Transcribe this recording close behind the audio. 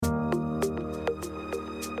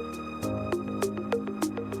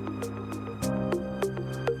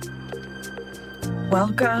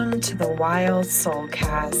Welcome to the Wild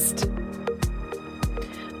Soulcast.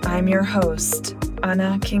 I'm your host,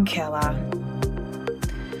 Anna Kinkela.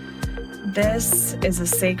 This is a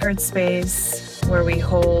sacred space where we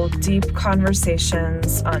hold deep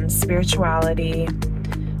conversations on spirituality,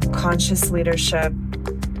 conscious leadership,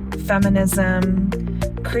 feminism,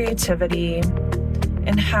 creativity,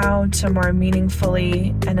 and how to more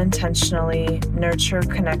meaningfully and intentionally nurture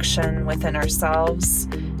connection within ourselves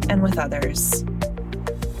and with others.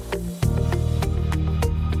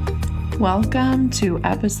 Welcome to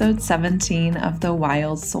episode 17 of the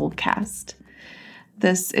Wild Soulcast.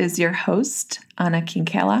 This is your host, Anna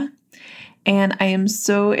Kinkela, and I am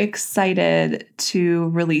so excited to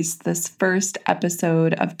release this first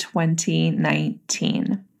episode of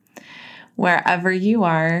 2019. Wherever you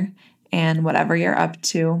are and whatever you're up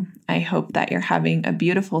to, I hope that you're having a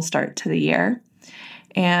beautiful start to the year.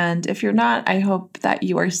 And if you're not, I hope that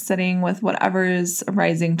you are sitting with whatever is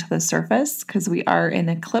rising to the surface, because we are in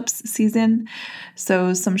eclipse season.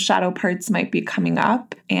 So some shadow parts might be coming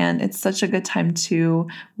up, and it's such a good time to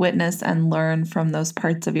witness and learn from those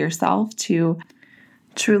parts of yourself to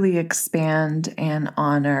truly expand and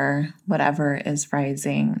honor whatever is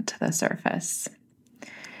rising to the surface.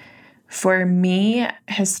 For me,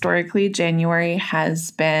 historically, January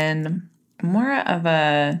has been more of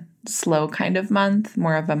a slow kind of month,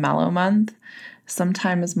 more of a mellow month,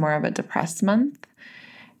 sometimes more of a depressed month.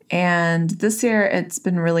 And this year it's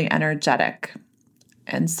been really energetic.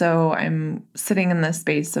 And so I'm sitting in this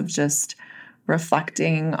space of just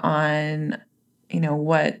reflecting on,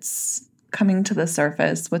 what's coming to the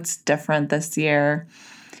surface, what's different this year,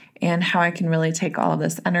 and how I can really take all of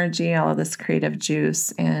this energy, all of this creative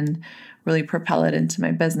juice, and really propel it into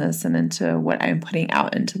my business and into what I'm putting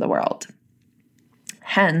out into the world.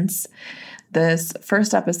 Hence, this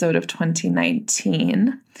first episode of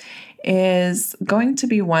 2019 is going to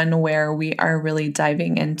be one where we are really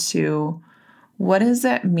diving into what does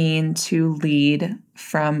it mean to lead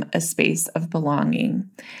from a space of belonging,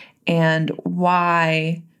 and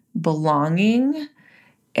why belonging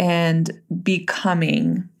and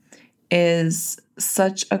becoming is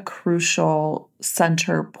such a crucial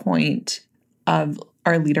center point of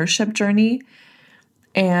our leadership journey,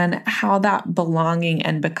 and how that belonging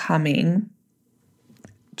and becoming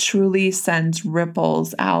truly sends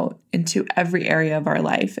ripples out into every area of our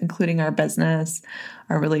life, including our business,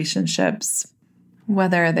 our relationships,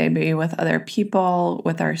 whether they be with other people,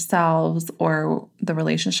 with ourselves, or the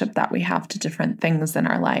relationship that we have to different things in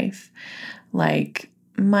our life, like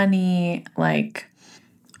money, like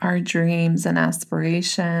our dreams and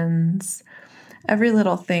aspirations, every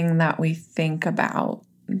little thing that we think about,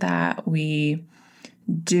 that we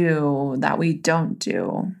do, that we don't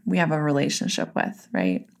do, we have a relationship with,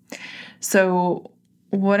 right? So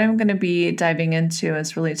what I'm going to be diving into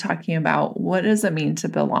is really talking about what does it mean to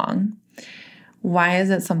belong? Why is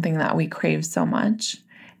it something that we crave so much?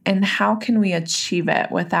 And how can we achieve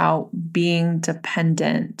it without being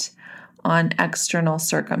dependent on external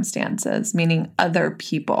circumstances, meaning other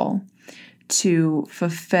people, to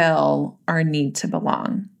fulfill our need to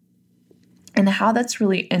belong? And how that's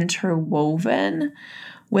really interwoven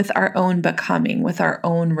with our own becoming, with our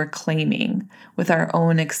own reclaiming, with our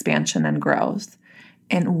own expansion and growth,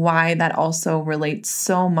 and why that also relates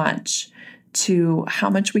so much to how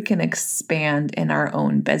much we can expand in our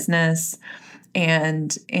own business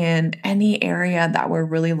and in any area that we're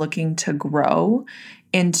really looking to grow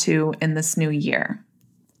into in this new year.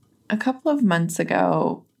 A couple of months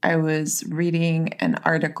ago, I was reading an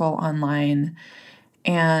article online,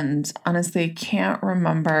 and honestly, can't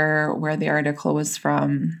remember where the article was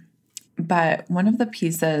from, but one of the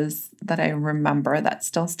pieces that I remember that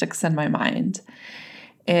still sticks in my mind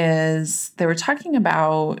is they were talking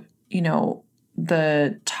about,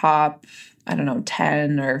 the top,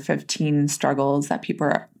 10 or 15 struggles that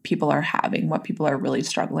people are having, what people are really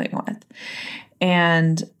struggling with.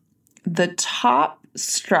 And the top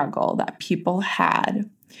struggle that people had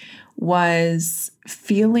was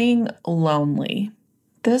feeling lonely.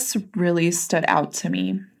 This really stood out to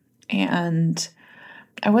me, and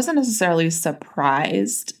I wasn't necessarily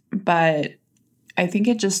surprised, but I think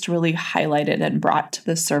it just really highlighted and brought to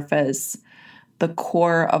the surface the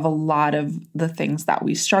core of a lot of the things that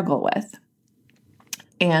we struggle with.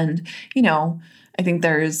 And, I think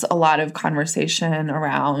there's a lot of conversation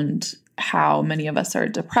around how many of us are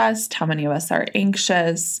depressed, how many of us are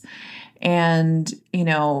anxious, and,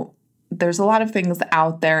 there's a lot of things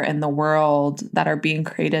out there in the world that are being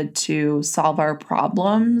created to solve our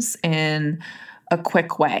problems in a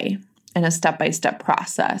quick way, in a step-by-step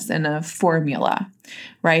process, in a formula,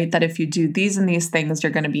 right? That if you do these and these things,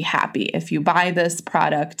 you're going to be happy. If you buy this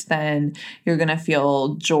product, then you're going to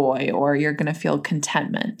feel joy or you're going to feel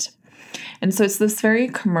contentment. And so it's this very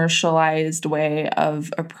commercialized way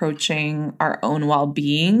of approaching our own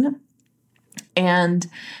well-being. And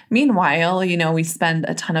meanwhile, we spend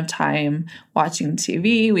a ton of time watching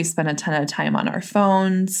TV, we spend a ton of time on our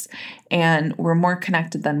phones, and we're more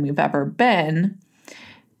connected than we've ever been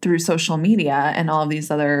through social media and all of these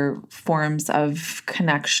other forms of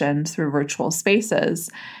connection through virtual spaces.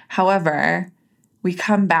 However, we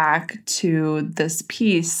come back to this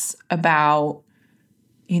piece about,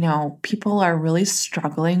 people are really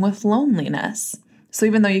struggling with loneliness. So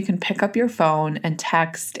even though you can pick up your phone and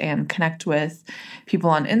text and connect with people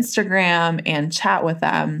on Instagram and chat with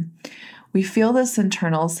them, we feel this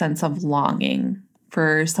internal sense of longing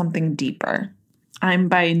for something deeper. I'm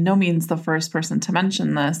by no means the first person to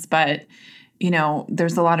mention this, but,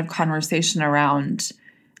 there's a lot of conversation around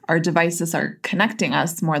our devices are connecting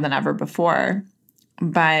us more than ever before,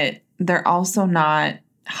 but they're also not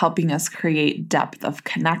helping us create depth of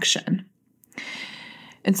connection.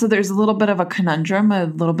 And so there's a little bit of a conundrum, a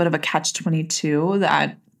little bit of a catch-22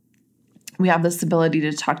 that we have this ability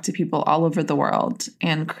to talk to people all over the world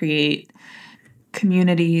and create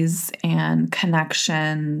communities and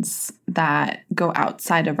connections that go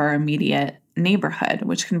outside of our immediate neighborhood,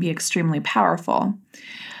 which can be extremely powerful.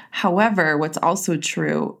 However, what's also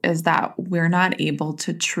true is that we're not able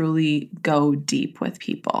to truly go deep with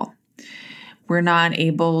people. We're not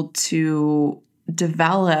able to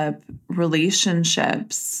develop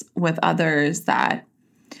relationships with others that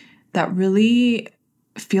really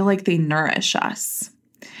feel like they nourish us.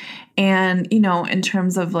 And, in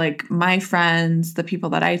terms of like my friends, the people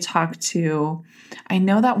that I talk to, I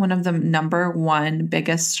know that one of the number one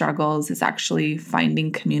biggest struggles is actually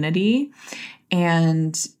finding community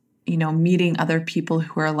and, meeting other people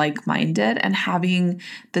who are like-minded and having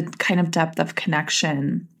the kind of depth of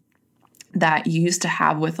connection that you used to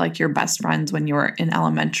have with like your best friends when you were in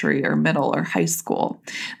elementary or middle or high school.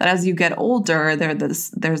 That as you get older,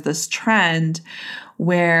 there's this trend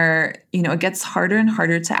where, it gets harder and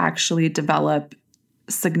harder to actually develop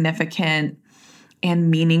significant and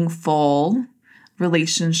meaningful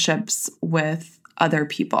relationships with other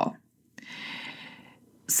people.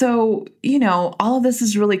 So, all of this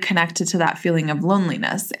is really connected to that feeling of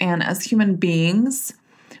loneliness. And as human beings,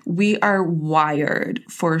 we are wired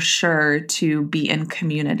for sure to be in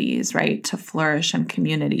communities, right? To flourish in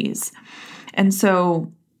communities. And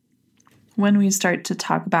so when we start to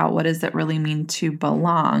talk about what does it really mean to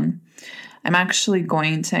belong, I'm actually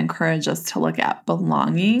going to encourage us to look at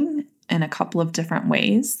belonging in a couple of different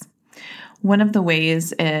ways. One of the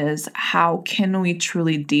ways is how can we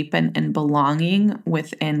truly deepen in belonging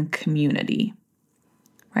within community,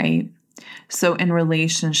 right? So in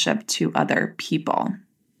relationship to other people.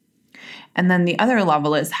 And then the other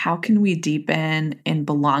level is how can we deepen in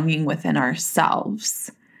belonging within ourselves?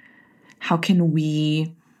 How can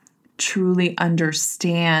we truly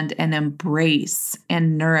understand and embrace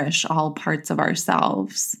and nourish all parts of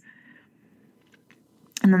ourselves?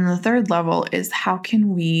 And then the third level is how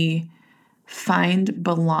can we find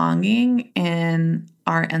belonging in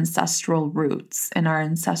our ancestral roots and our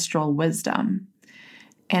ancestral wisdom,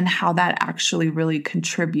 and how that actually really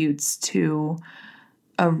contributes to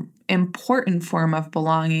an important form of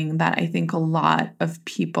belonging that I think a lot of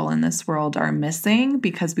people in this world are missing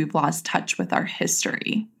because we've lost touch with our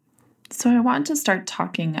history. So I want to start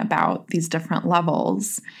talking about these different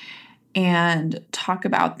levels and talk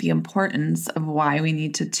about the importance of why we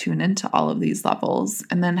need to tune into all of these levels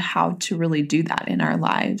and then how to really do that in our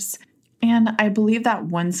lives. And I believe that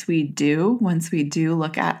once we do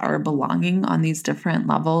look at our belonging on these different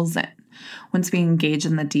levels, and once we engage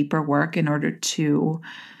in the deeper work in order to,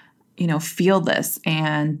 feel this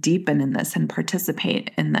and deepen in this and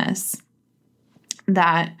participate in this,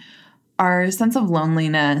 that our sense of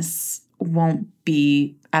loneliness won't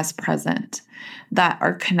be as present, that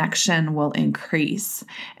our connection will increase,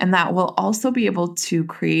 and that we'll also be able to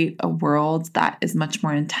create a world that is much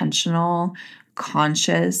more intentional,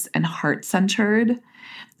 conscious, and heart-centered,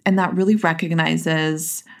 and that really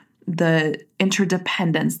recognizes the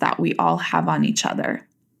interdependence that we all have on each other.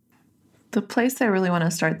 The place I really want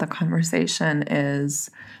to start the conversation is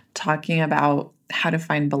talking about how to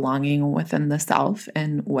find belonging within the self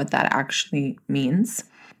and what that actually means.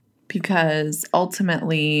 Because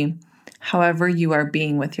ultimately, however you are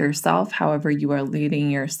being with yourself, however you are leading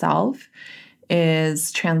yourself,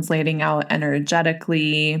 is translating out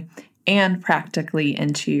energetically and practically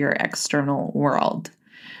into your external world.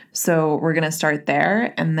 So we're going to start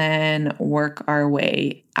there and then work our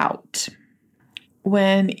way out.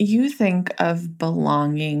 When you think of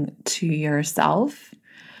belonging to yourself,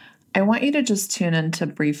 I want you to just tune into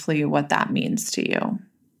briefly what that means to you.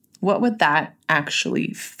 What would that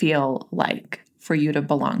actually feel like for you to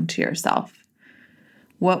belong to yourself?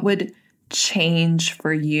 What would change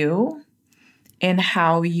for you in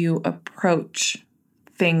how you approach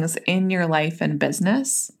things in your life and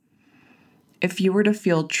business if you were to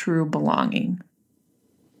feel true belonging?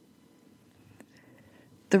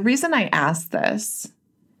 The reason I ask this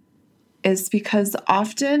is because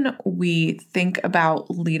often we think about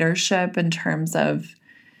leadership in terms of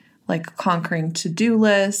like conquering to-do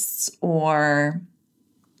lists or,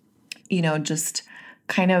 just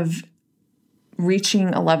kind of reaching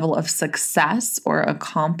a level of success or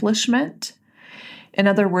accomplishment. In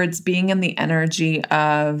other words, being in the energy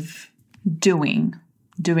of doing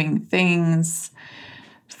things,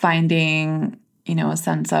 finding, a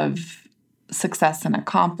sense of success and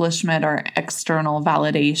accomplishment or external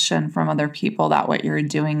validation from other people that what you're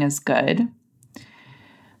doing is good.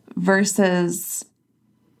 Versus,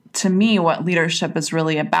 to me, what leadership is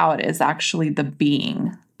really about is actually the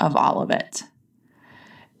being of all of it.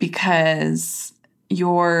 Because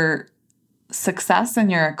your success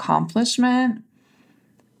and your accomplishment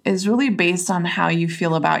is really based on how you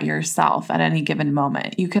feel about yourself at any given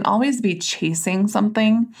moment. You can always be chasing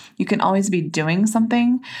something, you can always be doing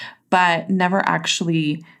something, but never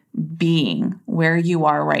actually being where you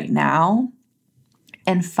are right now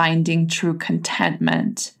and finding true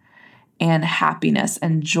contentment and happiness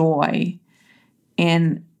and joy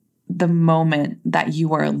in the moment that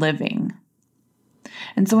you are living.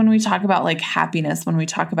 And so when we talk about like happiness, when we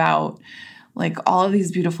talk about like all of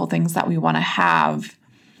these beautiful things that we want to have,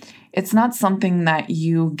 it's not something that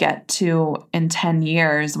you get to in 10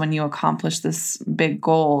 years when you accomplish this big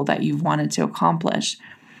goal that you've wanted to accomplish.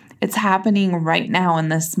 It's happening right now in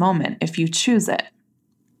this moment if you choose it.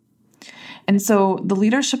 And so the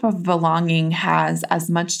leadership of belonging has as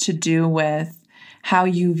much to do with how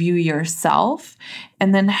you view yourself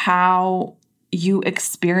and then how you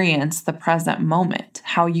experience the present moment,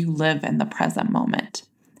 how you live in the present moment,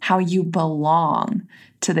 how you belong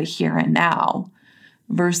to the here and now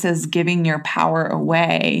versus giving your power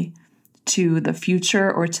away to the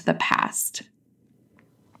future or to the past.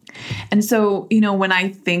 And so, when I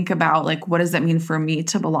think about like, what does it mean for me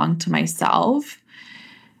to belong to myself?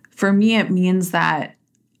 For me, it means that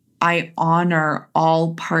I honor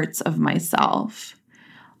all parts of myself,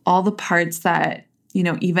 all the parts that,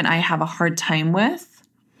 even I have a hard time with,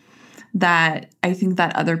 that I think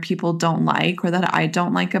that other people don't like or that I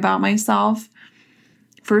don't like about myself.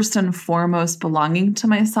 First and foremost, belonging to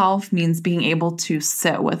myself means being able to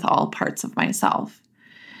sit with all parts of myself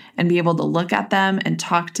and be able to look at them and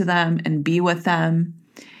talk to them and be with them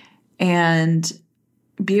and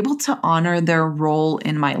be able to honor their role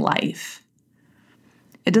in my life.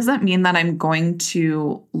 It doesn't mean that I'm going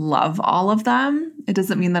to love all of them. It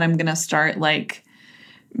doesn't mean that I'm going to start like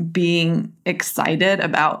being excited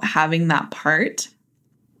about having that part.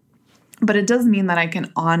 But it does mean that I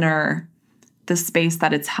can honor the space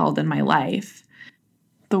that it's held in my life,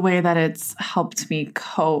 the way that it's helped me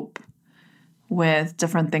cope with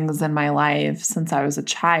different things in my life since I was a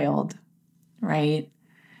child, right?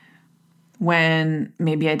 When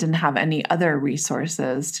maybe I didn't have any other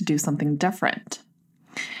resources to do something different.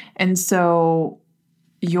 And so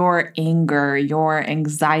your anger, your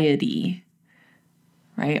anxiety,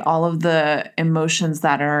 right? All of the emotions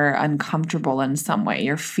that are uncomfortable in some way,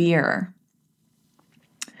 your fear,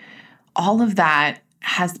 all of that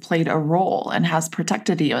has played a role and has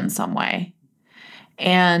protected you in some way.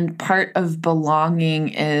 And part of belonging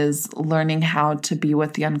is learning how to be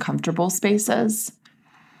with the uncomfortable spaces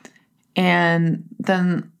and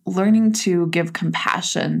then learning to give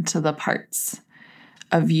compassion to the parts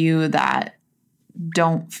of you that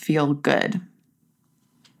don't feel good.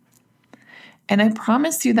 And I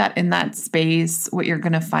promise you that in that space, what you're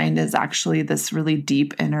going to find is actually this really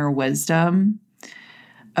deep inner wisdom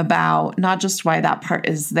about not just why that part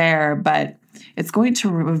is there, but it's going to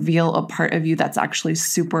reveal a part of you that's actually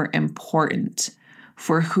super important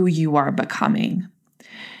for who you are becoming.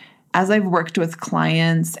 As I've worked with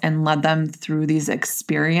clients and led them through these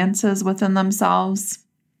experiences within themselves,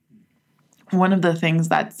 one of the things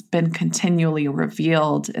that's been continually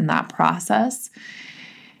revealed in that process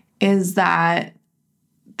is that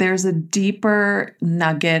there's a deeper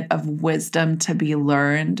nugget of wisdom to be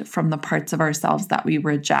learned from the parts of ourselves that we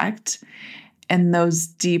reject. And those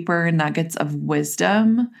deeper nuggets of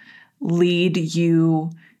wisdom lead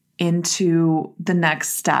you into the next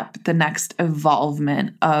step, the next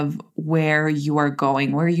evolvement of where you are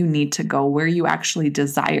going, where you need to go, where you actually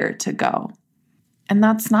desire to go. And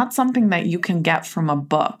that's not something that you can get from a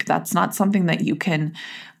book. That's not something that you can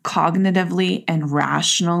cognitively and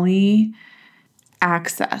rationally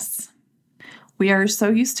access. We are so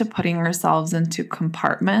used to putting ourselves into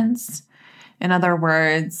compartments. In other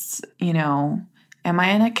words, am I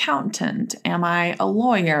an accountant? Am I a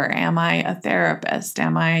lawyer? Am I a therapist?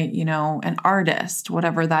 Am I, an artist?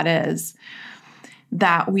 Whatever that is,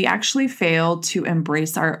 that we actually fail to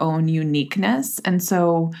embrace our own uniqueness. And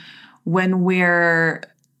so when we're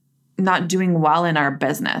not doing well in our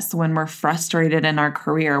business, when we're frustrated in our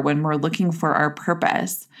career, when we're looking for our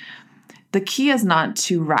purpose, the key is not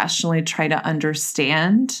to rationally try to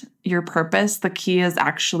understand your purpose. The key is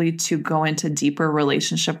actually to go into deeper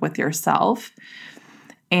relationship with yourself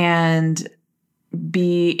and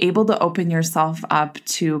be able to open yourself up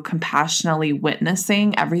to compassionately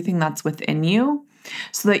witnessing everything that's within you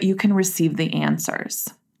so that you can receive the answers.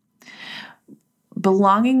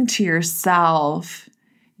 Belonging to yourself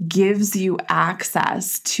gives you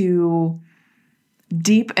access to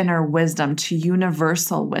deep inner wisdom, to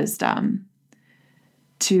universal wisdom,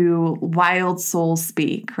 to wild soul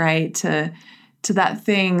speak, right? To that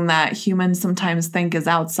thing that humans sometimes think is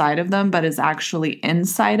outside of them, but is actually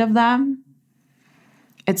inside of them.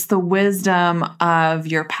 It's the wisdom of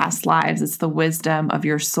your past lives. It's the wisdom of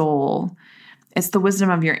your soul. It's the wisdom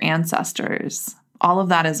of your ancestors. All of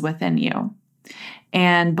that is within you.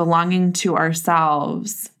 And belonging to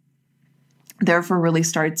ourselves, therefore, really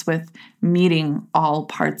starts with meeting all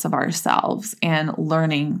parts of ourselves and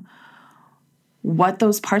learning what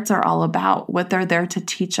those parts are all about, what they're there to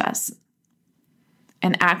teach us,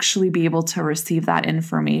 and actually be able to receive that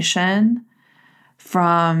information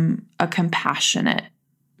from a compassionate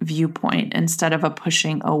viewpoint instead of a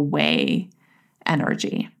pushing away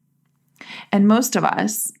energy. And most of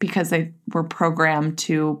us, because we're programmed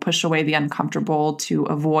to push away the uncomfortable, to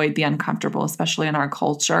avoid the uncomfortable, especially in our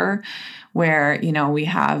culture where, we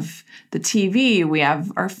have the TV, we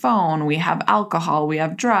have our phone, we have alcohol, we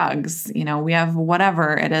have drugs, we have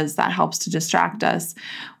whatever it is that helps to distract us.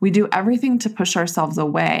 We do everything to push ourselves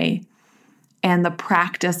away. And the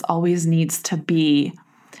practice always needs to be,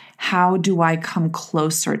 how do I come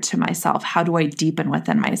closer to myself? How do I deepen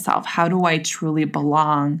within myself? How do I truly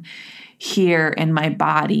belong here in my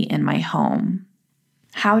body, in my home?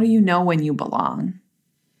 How do you know when you belong?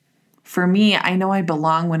 For me, I know I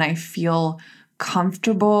belong when I feel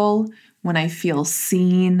comfortable, when I feel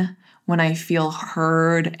seen, when I feel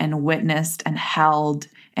heard and witnessed and held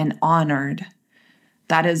and honored.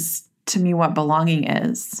 That is, to me, what belonging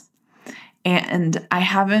is. And I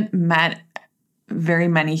haven't met very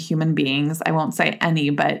many human beings, I won't say any,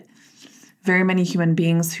 but very many human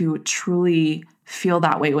beings who truly feel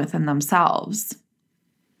that way within themselves.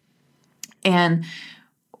 And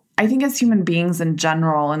I think as human beings in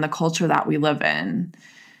general, in the culture that we live in,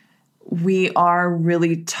 we are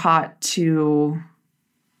really taught to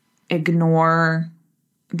ignore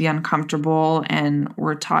the uncomfortable, and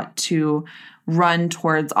we're taught to run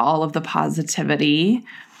towards all of the positivity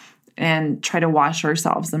and try to wash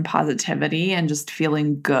ourselves in positivity and just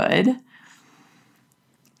feeling good.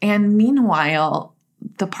 And meanwhile,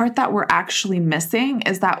 the part that we're actually missing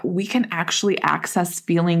is that we can actually access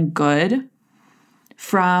feeling good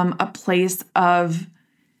from a place of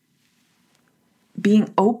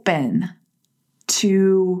being open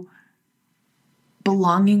to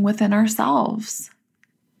belonging within ourselves.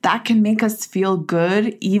 That can make us feel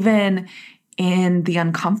good even in the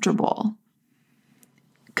uncomfortable,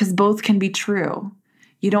 because both can be true.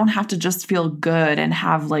 You don't have to just feel good and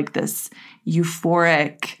have like this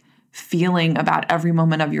euphoric feeling about every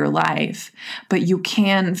moment of your life, but you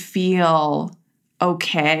can feel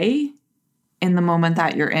okay in the moment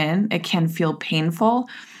that you're in. It can feel painful,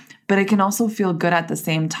 but it can also feel good at the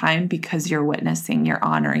same time because you're witnessing, you're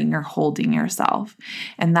honoring, you're holding yourself.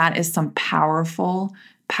 And that is some powerful,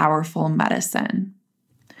 powerful medicine.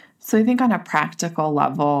 So I think on a practical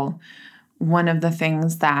level, one of the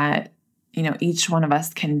things that, each one of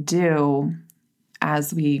us can do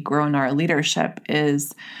as we grow in our leadership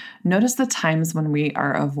is notice the times when we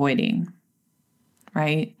are avoiding,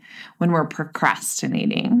 right? When we're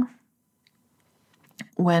procrastinating,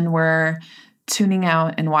 when we're tuning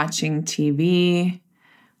out and watching TV,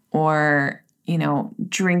 or,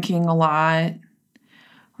 drinking a lot,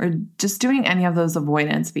 or just doing any of those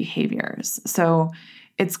avoidance behaviors. So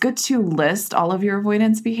it's good to list all of your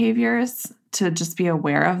avoidance behaviors to just be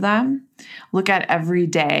aware of them. Look at every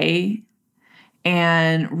day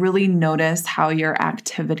and really notice how your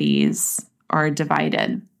activities are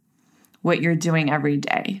divided. what you're doing every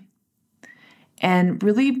day. And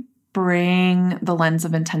really bring the lens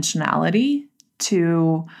of intentionality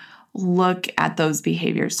to look at those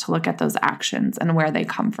behaviors, to look at those actions and where they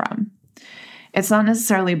come from. It's not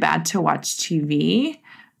necessarily bad to watch TV,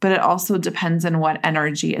 but it also depends on what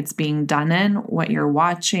energy it's being done in, what you're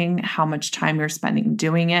watching, how much time you're spending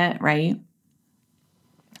doing it, right?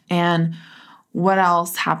 And what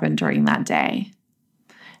else happened during that day.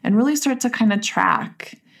 And really start to kind of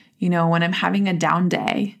track, when I'm having a down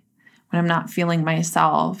day, when I'm not feeling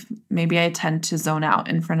myself, maybe I tend to zone out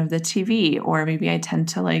in front of the TV, or maybe I tend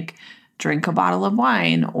to drink a bottle of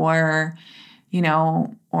wine, or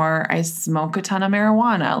I smoke a ton of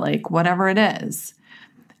marijuana, whatever it is.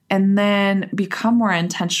 And then become more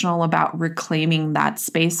intentional about reclaiming that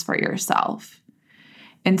space for yourself.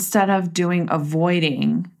 Instead of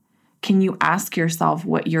avoiding, can you ask yourself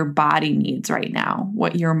what your body needs right now,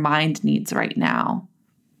 what your mind needs right now,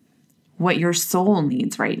 what your soul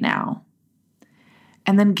needs right now?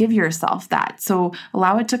 And then give yourself that. So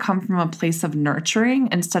allow it to come from a place of nurturing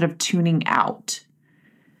instead of tuning out.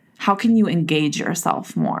 How can you engage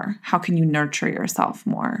yourself more? How can you nurture yourself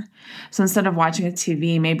more? So instead of watching a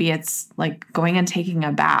TV, maybe it's going and taking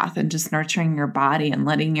a bath and just nurturing your body and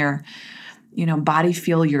letting your, body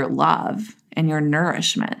feel your love and your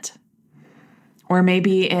nourishment. Or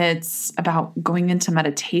maybe it's about going into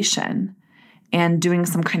meditation and doing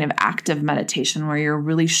some kind of active meditation where you're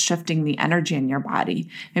really shifting the energy in your body.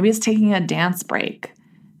 Maybe it's taking a dance break.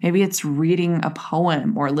 Maybe it's reading a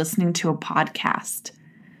poem or listening to a podcast,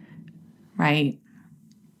 right?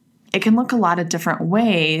 It can look a lot of different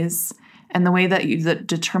ways. And the way that you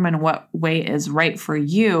determine what way is right for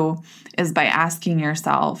you is by asking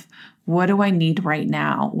yourself, what do I need right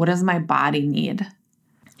now? What does my body need?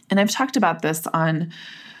 And I've talked about this on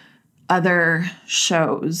other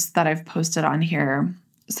shows that I've posted on here.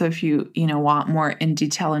 So if you want more in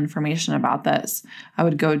detail information about this, I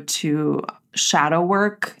would go to Shadow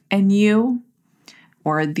Work in You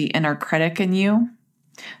or The Inner Critic in You.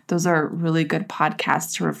 Those are really good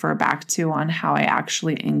podcasts to refer back to on how I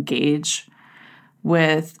actually engage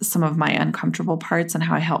with some of my uncomfortable parts and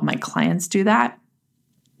how I help my clients do that.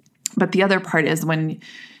 But the other part is when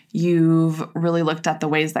you've really looked at the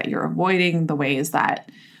ways that you're avoiding, the ways that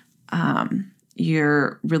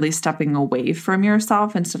you're really stepping away from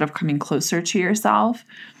yourself instead of coming closer to yourself,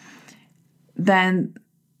 then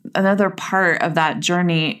another part of that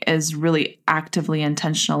journey is really actively,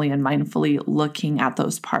 intentionally, and mindfully looking at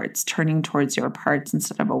those parts, turning towards your parts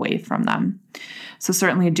instead of away from them. So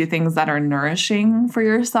certainly do things that are nourishing for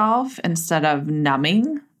yourself instead of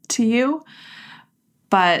numbing to you,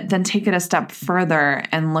 but then take it a step further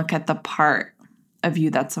and look at the part of you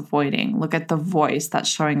that's avoiding. Look at the voice that's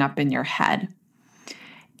showing up in your head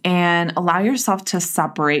and allow yourself to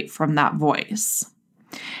separate from that voice.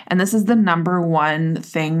 And this is the number one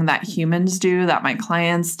thing that humans do, that my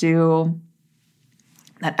clients do,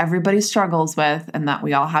 that everybody struggles with, and that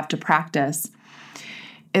we all have to practice,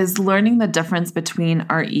 is learning the difference between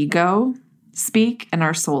our ego speak and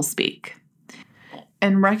our soul speak.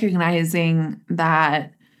 And recognizing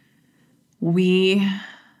that we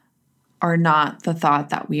are not the thought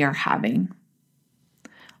that we are having.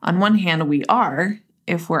 On one hand, we are,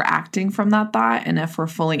 if we're acting from that thought and if we're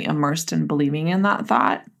fully immersed in believing in that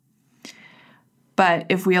thought. But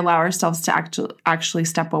if we allow ourselves to actually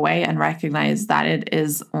step away and recognize that it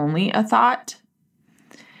is only a thought,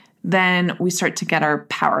 then we start to get our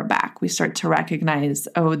power back. We start to recognize,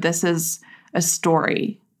 oh, this is a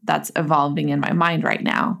story that's evolving in my mind right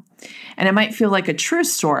now. And it might feel like a true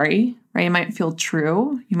story, right? It might feel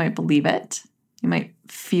true. You might believe it. You might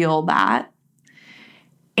feel that.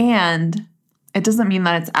 And it doesn't mean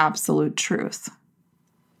that it's absolute truth.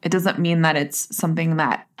 It doesn't mean that it's something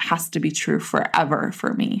that has to be true forever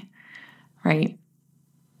for me, right?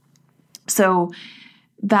 So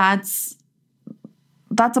that's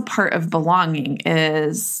a part of belonging,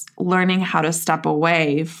 is learning how to step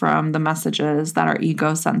away from the messages that our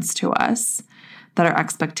ego sends to us, that our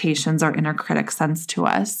expectations, our inner critic sends to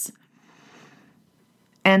us,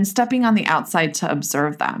 and stepping on the outside to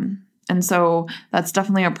observe them. And so that's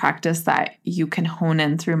definitely a practice that you can hone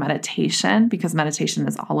in through meditation, because meditation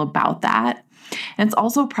is all about that. And it's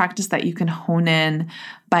also a practice that you can hone in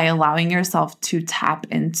by allowing yourself to tap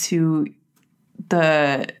into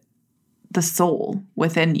the soul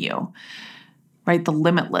within you, right? The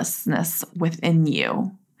limitlessness within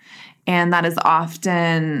you. And that is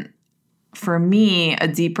often, for me, a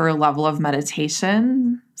deeper level of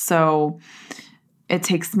meditation. So it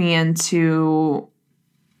takes me into,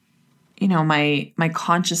 my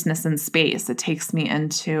consciousness in space. It takes me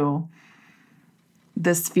into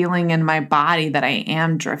this feeling in my body that I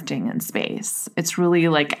am drifting in space. It's really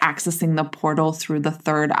like accessing the portal through the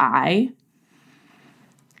third eye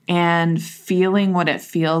and feeling what it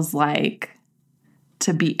feels like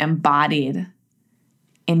to be embodied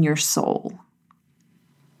in your soul.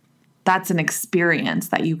 That's an experience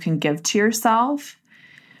that you can give to yourself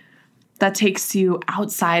that takes you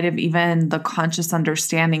outside of even the conscious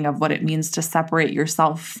understanding of what it means to separate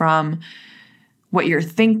yourself from what you're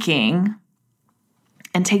thinking,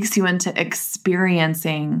 and takes you into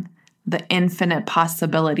experiencing the infinite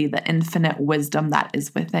possibility, the infinite wisdom that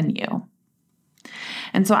is within you.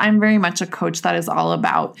 And so I'm very much a coach that is all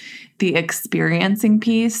about the experiencing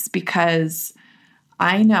piece, because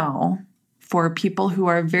I know for people who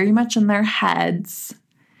are very much in their heads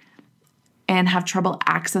and have trouble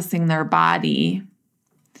accessing their body,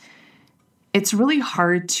 it's really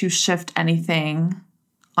hard to shift anything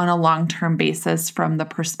on a long-term basis from the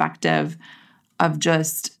perspective of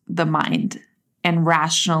just the mind and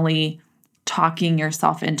rationally talking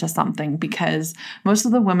yourself into something, because most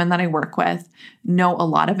of the women that I work with know a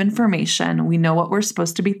lot of information. We know what we're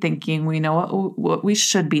supposed to be thinking. We know what we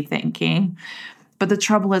should be thinking. But the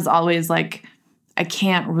trouble is always like, I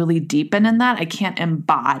can't really deepen in that. I can't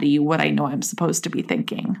embody what I know I'm supposed to be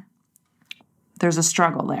thinking. There's a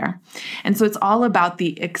struggle there. And so it's all about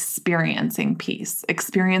the experiencing piece,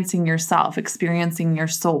 experiencing yourself, experiencing your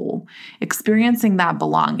soul, experiencing that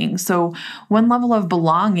belonging. So one level of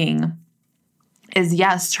belonging is,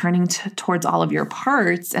 yes, turning towards all of your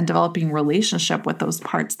parts and developing relationship with those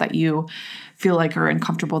parts that you feel like are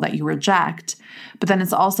uncomfortable, that you reject. But then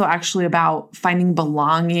it's also actually about finding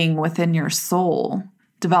belonging within your soul,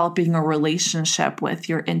 developing a relationship with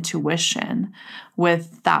your intuition,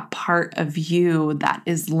 with that part of you that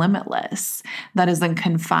is limitless, that isn't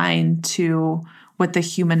confined to what the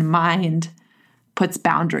human mind puts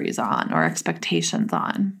boundaries on or expectations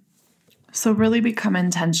on. So really become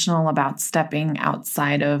intentional about stepping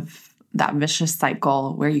outside of that vicious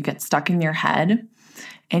cycle where you get stuck in your head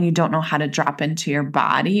and you don't know how to drop into your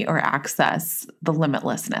body or access the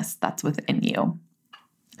limitlessness that's within you.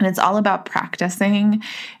 And it's all about practicing.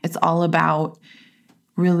 It's all about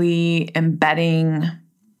really embedding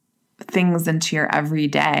things into your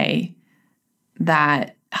everyday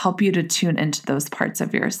that help you to tune into those parts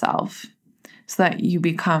of yourself so that you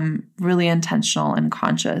become really intentional and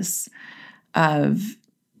conscious of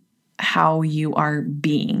how you are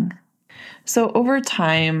being. So over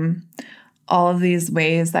time, all of these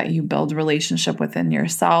ways that you build relationship within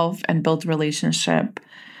yourself and build relationship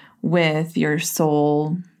with your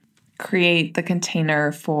soul create the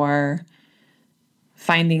container for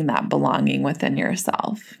finding that belonging within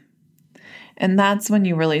yourself. And that's when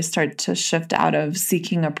you really start to shift out of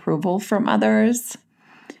seeking approval from others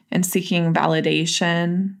and seeking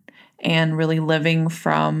validation and really living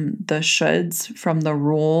from the shoulds, from the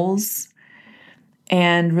rules,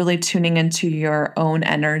 and really tuning into your own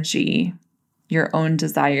energy, your own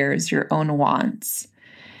desires, your own wants,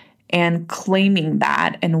 and claiming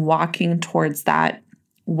that and walking towards that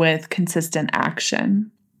with consistent action.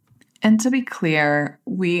 And to be clear,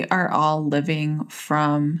 we are all living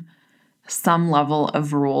from some level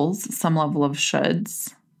of rules, some level of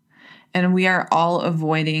shoulds, and we are all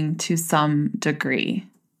avoiding to some degree.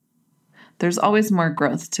 There's always more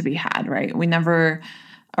growth to be had, right? We never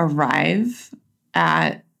arrive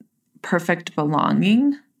at perfect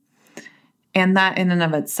belonging. And that in and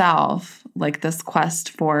of itself, like this quest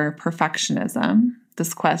for perfectionism,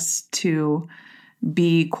 this quest to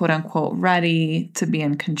be quote unquote ready, to be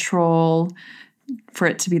in control, for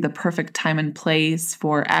it to be the perfect time and place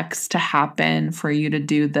for X to happen, for you to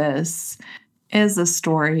do this, is a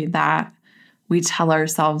story that we tell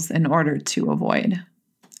ourselves in order to avoid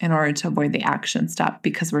the action step,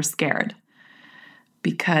 because we're scared.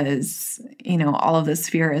 Because, all of this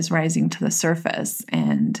fear is rising to the surface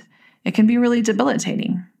and it can be really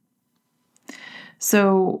debilitating.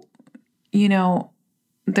 So,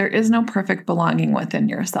 there is no perfect belonging within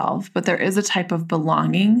yourself, but there is a type of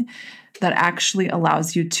belonging that actually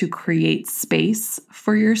allows you to create space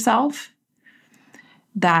for yourself,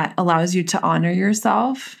 that allows you to honor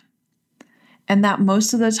yourself, and that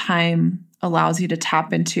most of the time allows you to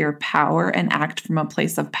tap into your power and act from a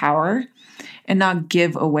place of power and not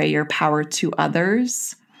give away your power to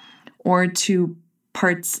others or to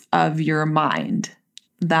parts of your mind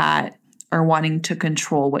that are wanting to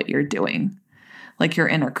control what you're doing, like your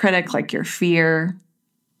inner critic, like your fear,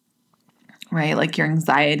 right? Like your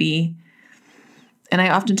anxiety. And I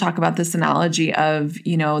often talk about this analogy of,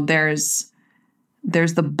 there's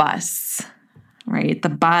the bus, right? The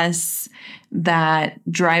bus that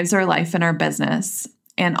drives our life and our business.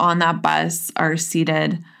 And on that bus are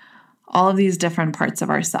seated all of these different parts of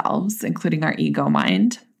ourselves, including our ego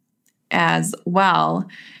mind, as well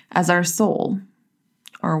as our soul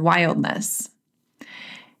or wildness.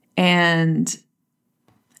 And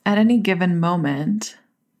at any given moment,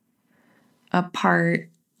 a part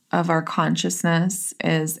of our consciousness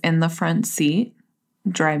is in the front seat,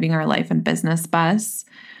 driving our life and business bus,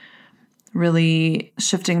 really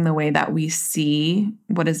shifting the way that we see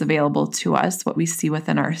what is available to us, what we see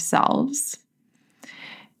within ourselves.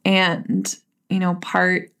 And,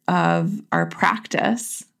 part of our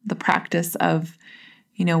practice, the practice of,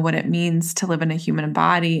 what it means to live in a human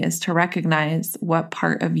body is to recognize what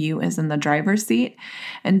part of you is in the driver's seat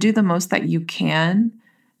and do the most that you can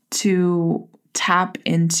to tap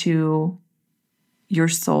into your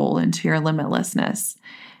soul, into your limitlessness,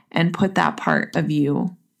 and put that part of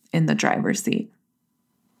you in the driver's seat.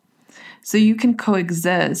 So you can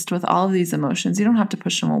coexist with all of these emotions. You don't have to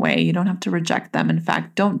push them away. You don't have to reject them. In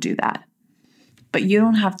fact, don't do that. But you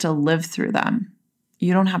don't have to live through them.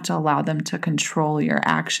 You don't have to allow them to control your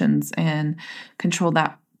actions and control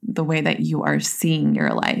the way that you are seeing your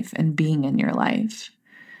life and being in your life,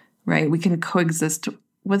 right? We can coexist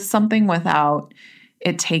with something without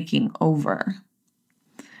it taking over.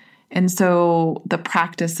 And so the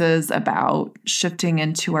practice is about shifting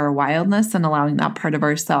into our wildness and allowing that part of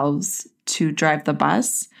ourselves to drive the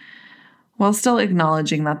bus while still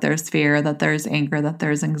acknowledging that there's fear, that there's anger, that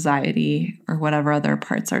there's anxiety, or whatever other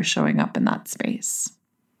parts are showing up in that space.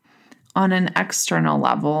 On an external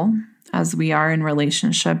level, as we are in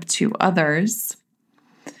relationship to others,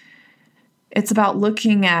 it's about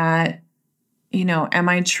looking at, am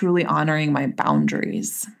I truly honoring my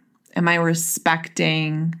boundaries? Am I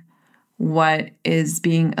respecting what is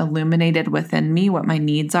being illuminated within me, what my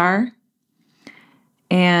needs are?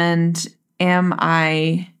 And am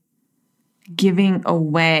I giving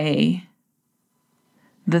away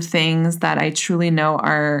the things that I truly know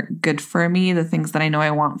are good for me, the things that I know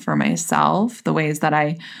I want for myself, the ways that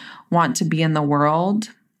I want to be in the world,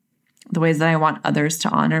 the ways that I want others to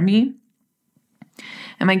honor me?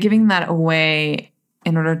 Am I giving that away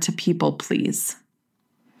in order to people please?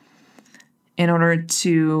 In order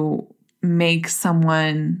to make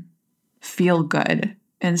someone feel good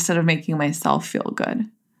instead of making myself feel good?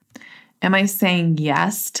 Am I saying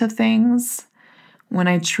yes to things when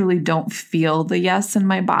I truly don't feel the yes in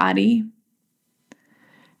my body?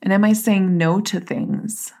 And am I saying no to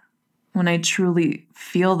things when I truly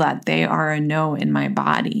feel that they are a no in my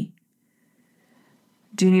body?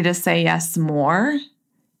 Do you need to say yes more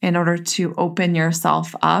in order to open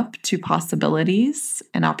yourself up to possibilities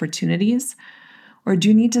and opportunities? Or do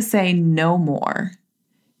you need to say no more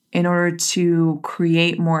in order to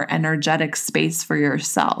create more energetic space for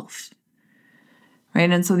yourself? Right?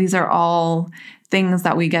 And so these are all things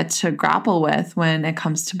that we get to grapple with when it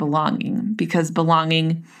comes to belonging, because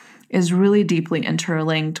belonging is really deeply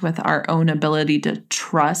interlinked with our own ability to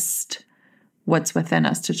trust what's within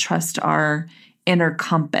us, to trust our inner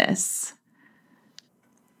compass,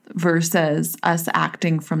 versus us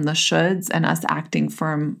acting from the shoulds and us acting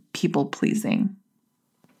from people pleasing.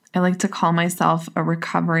 I like to call myself a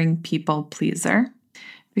recovering people pleaser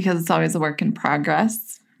because it's always a work in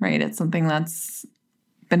progress, right? It's something that's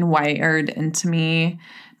been wired into me,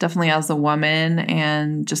 definitely as a woman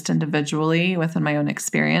and just individually within my own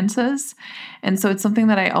experiences. And so it's something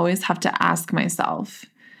that I always have to ask myself.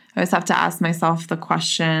 I always have to ask myself the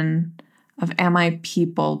question of, am I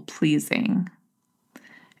people pleasing?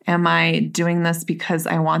 Am I doing this because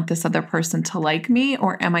I want this other person to like me,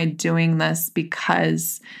 or am I doing this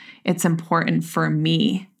because it's important for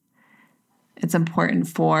me? It's important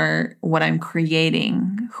for what I'm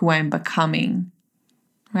creating, who I'm becoming,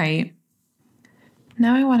 right?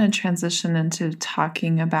 Now I want to transition into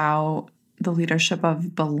talking about the leadership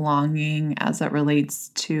of belonging as it relates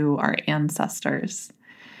to our ancestors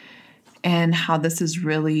and how this is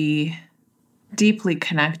really deeply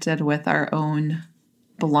connected with our own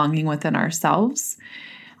belonging within ourselves,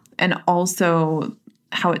 and also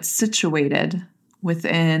how it's situated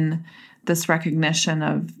within this recognition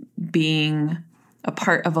of being a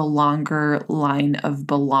part of a longer line of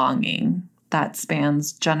belonging that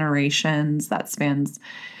spans generations, that spans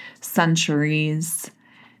centuries,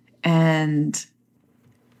 and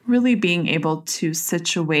really being able to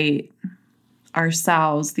situate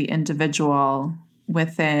ourselves, the individual,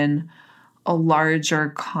 within a larger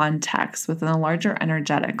context, within a larger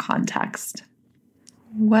energetic context.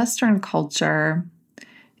 Western culture,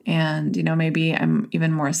 and maybe I'm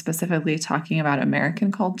even more specifically talking about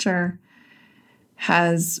American culture,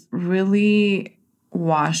 has really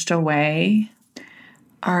washed away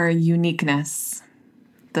our uniqueness,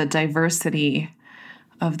 the diversity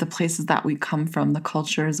of the places that we come from, the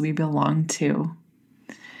cultures we belong to.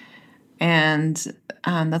 And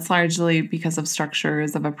that's largely because of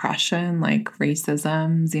structures of oppression like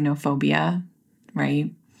racism, xenophobia,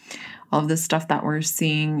 right? All of this stuff that we're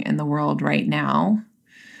seeing in the world right now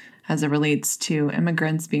as it relates to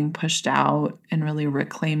immigrants being pushed out and really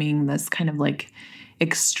reclaiming this kind of like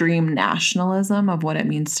extreme nationalism of what it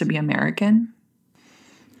means to be American.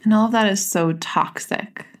 And all of that is so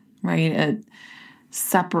toxic, right? It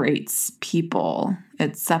separates people.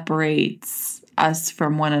 It separates us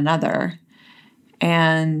from one another.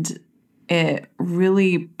 And it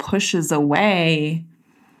really pushes away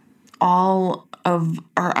all of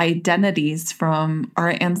our identities from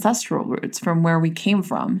our ancestral roots, from where we came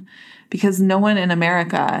from. Because no one in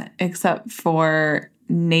America, except for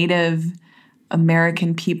Native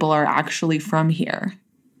American people, are actually from here,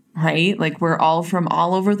 right? Like we're all from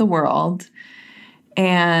all over the world.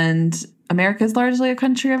 And America is largely a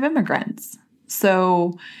country of immigrants.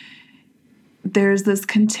 So there's this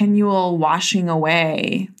continual washing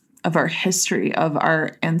away of our history, of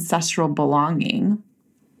our ancestral belonging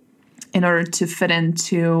in order to fit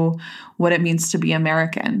into what it means to be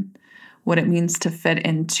American, what it means to fit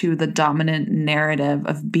into the dominant narrative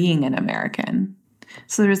of being an American.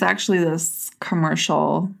 So there's actually this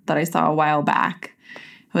commercial that I saw a while back.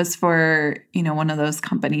 It was for, one of those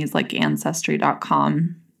companies like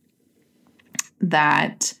Ancestry.com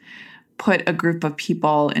that put a group of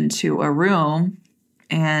people into a room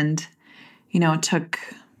and, took,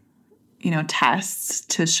 tests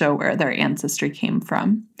to show where their ancestry came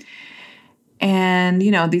from. And,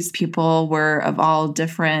 these people were of all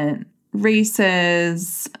different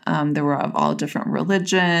races. They were of all different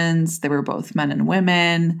religions. They were both men and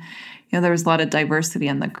women. There was a lot of diversity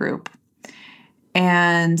in the group.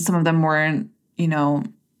 And some of them weren't,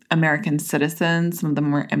 American citizens. Some of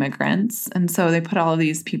them were immigrants. And so they put all of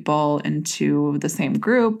these people into the same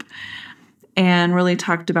group and really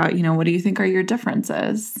talked about, what do you think are your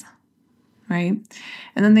differences, right?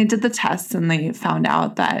 And then they did the tests and they found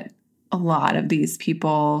out that a lot of these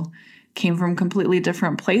people came from completely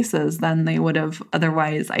different places than they would have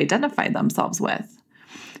otherwise identified themselves with.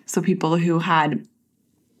 So people who had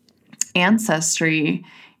ancestry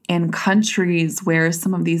in countries where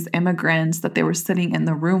some of these immigrants that they were sitting in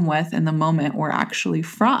the room with in the moment were actually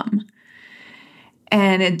from.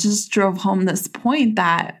 And it just drove home this point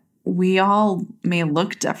that we all may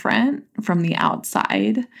look different from the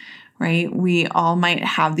outside, right? We all might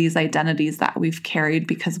have these identities that we've carried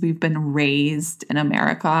because we've been raised in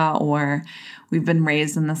America or we've been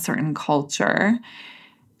raised in a certain culture.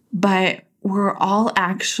 But we're all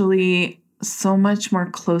actually so much more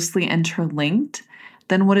closely interlinked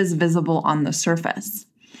than what is visible on the surface.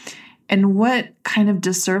 And what kind of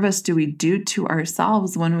disservice do we do to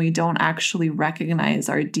ourselves when we don't actually recognize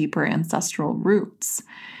our deeper ancestral roots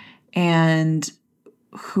and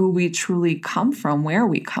who we truly come from, where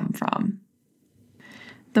we come from?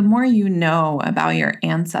 The more you know about your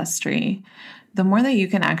ancestry, the more that you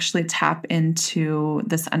can actually tap into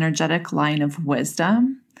this energetic line of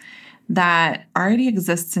wisdom that already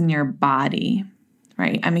exists in your body,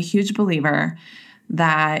 right? I'm a huge believer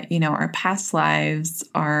that, our past lives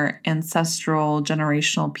are ancestral,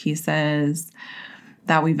 generational pieces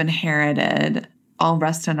that we've inherited all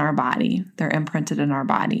rest in our body. They're imprinted in our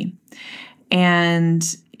body. And,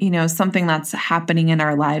 something that's happening in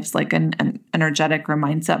our lives, like an energetic or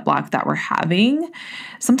mindset block that we're having,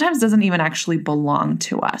 sometimes doesn't even actually belong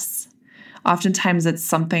to us. Oftentimes it's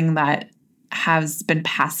something that has been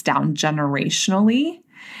passed down generationally,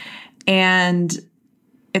 and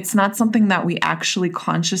it's not something that we actually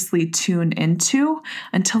consciously tune into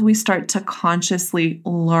until we start to consciously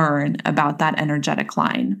learn about that energetic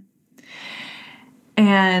line.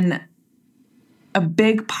 And a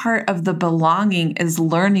big part of the belonging is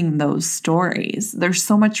learning those stories. There's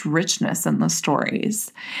so much richness in the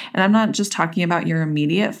stories. And I'm not just talking about your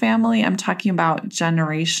immediate family. I'm talking about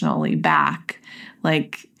generationally back.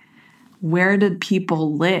 Like, where did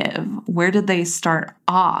people live? Where did they start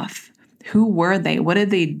off? Who were they? What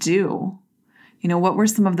did they do? What were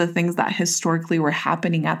some of the things that historically were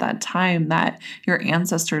happening at that time that your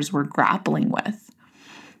ancestors were grappling with?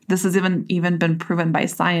 This has even been proven by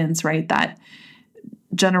science, right? That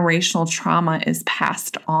generational trauma is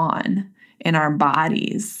passed on in our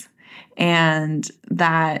bodies. And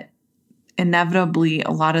that inevitably,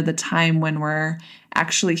 a lot of the time when we're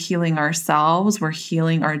actually healing ourselves, we're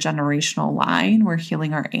healing our generational line, we're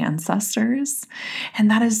healing our ancestors. And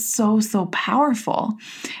that is so, so powerful.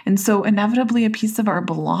 And so inevitably, a piece of our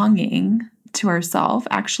belonging to ourselves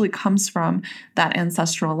actually comes from that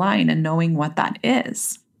ancestral line and knowing what that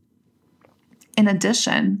is. In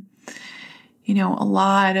addition, a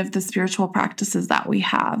lot of the spiritual practices that we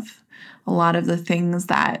have, a lot of the things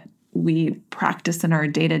that we practice in our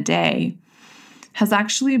day-to-day has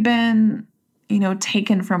actually been,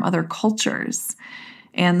 taken from other cultures.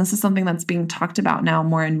 And this is something that's being talked about now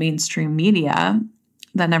more in mainstream media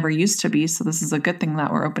that never used to be. So this is a good thing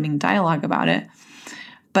that we're opening dialogue about it.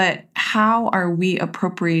 But how are we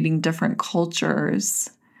appropriating different cultures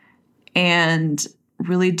and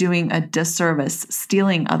really doing a disservice,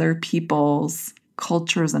 stealing other people's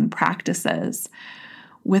cultures and practices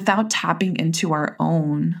without tapping into our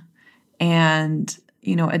own and,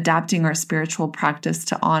 adapting our spiritual practice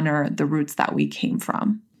to honor the roots that we came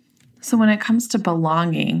from? So when it comes to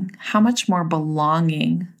belonging, how much more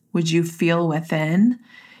belonging would you feel within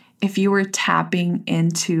if you were tapping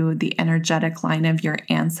into the energetic line of your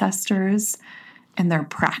ancestors and their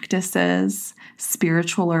practices,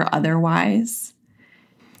 spiritual or otherwise?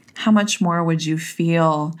 How much more would you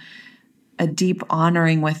feel a deep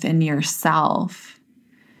honoring within yourself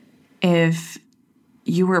if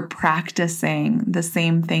you were practicing the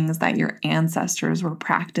same things that your ancestors were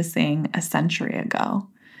practicing a century ago?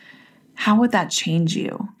 How would that change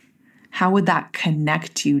you? How would that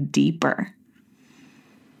connect you deeper?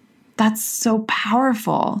 That's so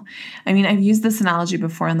powerful. I mean, I've used this analogy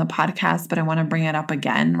before in the podcast, but I want to bring it up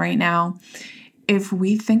again right now. If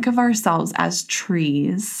we think of ourselves as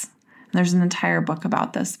trees, there's an entire book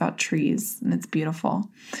about this, about trees, and it's beautiful.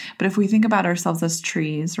 But if we think about ourselves as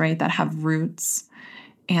trees, right, that have roots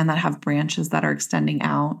and that have branches that are extending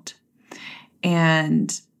out,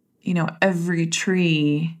 and, every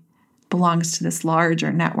tree belongs to this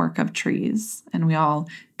larger network of trees, and we all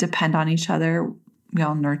depend on each other. We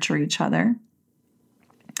all nurture each other.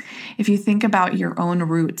 If you think about your own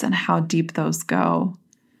roots and how deep those go,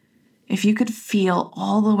 if you could feel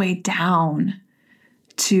all the way down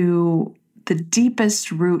to the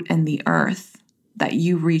deepest root in the earth that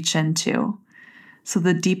you reach into, so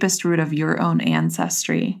the deepest root of your own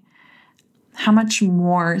ancestry, how much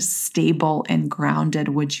more stable and grounded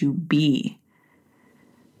would you be?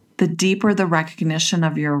 The deeper the recognition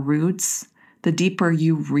of your roots, the deeper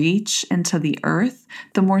you reach into the earth,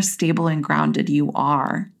 the more stable and grounded you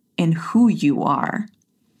are in who you are.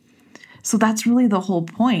 So that's really the whole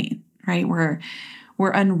point, right? We're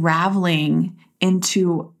unraveling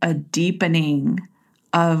into a deepening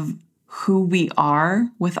of who we are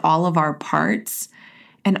with all of our parts,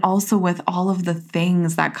 and also with all of the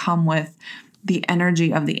things that come with the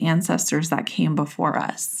energy of the ancestors that came before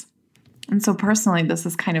us. And so personally, this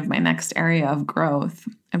is kind of my next area of growth.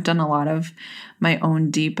 I've done a lot of my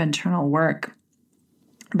own deep internal work,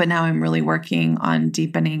 but now I'm really working on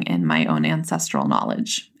deepening in my own ancestral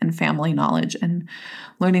knowledge and family knowledge and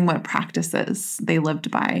learning what practices they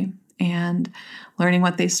lived by and learning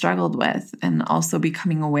what they struggled with, and also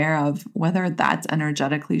becoming aware of whether that's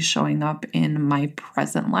energetically showing up in my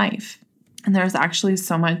present life. And there's actually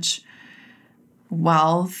so much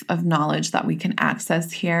wealth of knowledge that we can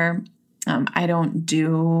access here. I don't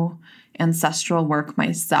do ancestral work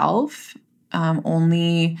myself,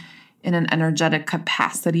 only in an energetic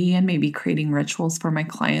capacity, and maybe creating rituals for my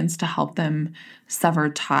clients to help them sever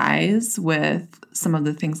ties with some of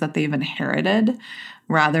the things that they've inherited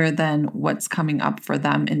rather than what's coming up for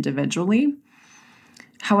them individually.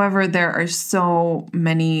 However, there are so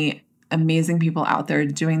many amazing people out there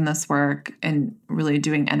doing this work and really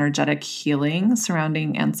doing energetic healing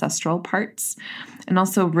surrounding ancestral parts and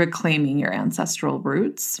also reclaiming your ancestral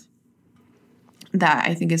roots that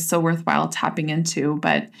I think is so worthwhile tapping into.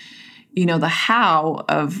 But, the how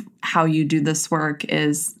of how you do this work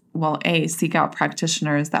is, well, A, seek out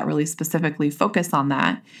practitioners that really specifically focus on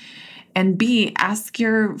that. And B, ask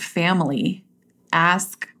your family,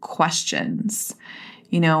 ask questions.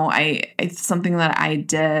 Something that I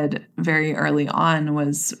did very early on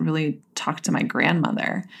was really talk to my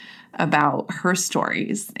grandmother about her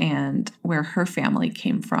stories and where her family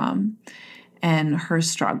came from and her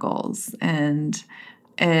struggles. And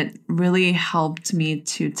it really helped me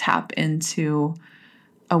to tap into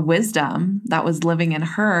a wisdom that was living in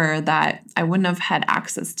her that I wouldn't have had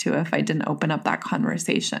access to if I didn't open up that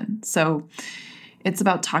conversation. So it's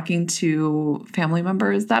about talking to family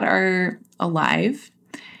members that are alive.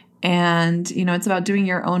 And, it's about doing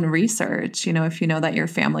your own research. If you know that your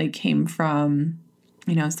family came from,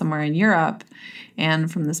 somewhere in Europe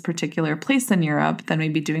and from this particular place in Europe, then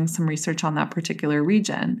maybe doing some research on that particular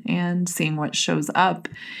region and seeing what shows up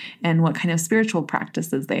and what kind of spiritual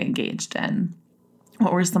practices they engaged in.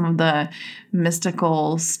 What were some of the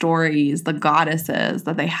mystical stories, the goddesses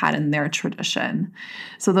that they had in their tradition?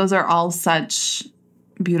 So those are all such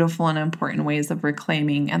beautiful and important ways of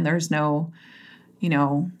reclaiming, and there's no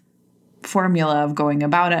formula of going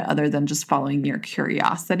about it other than just following your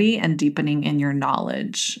curiosity and deepening in your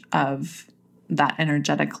knowledge of that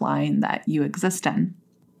energetic line that you exist in.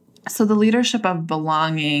 So the leadership of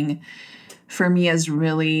belonging for me is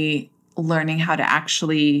really learning how to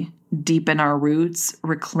actually deepen our roots,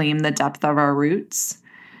 reclaim the depth of our roots,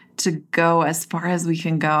 to go as far as we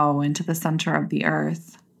can go into the center of the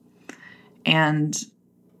earth and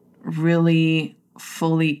really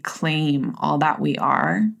fully claim all that we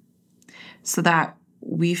are so that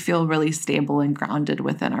we feel really stable and grounded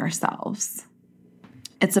within ourselves.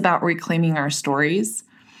 It's about reclaiming our stories.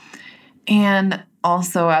 And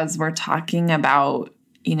also, as we're talking about,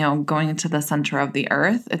 going into the center of the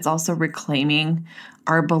earth, it's also reclaiming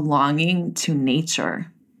our belonging to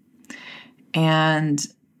nature and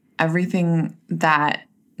everything that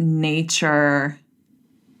nature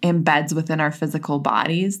embeds within our physical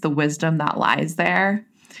bodies, the wisdom that lies there,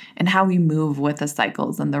 and how we move with the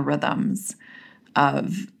cycles and the rhythms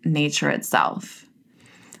of nature itself.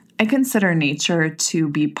 I consider nature to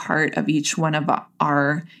be part of each one of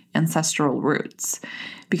our ancestral roots,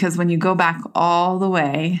 because when you go back all the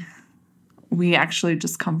way, we actually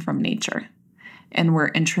just come from nature, and we're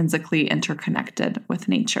intrinsically interconnected with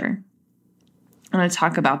nature. I'm going to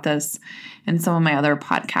talk about this in some of my other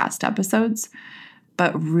podcast episodes,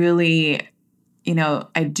 but really,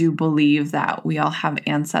 I do believe that we all have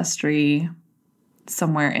ancestry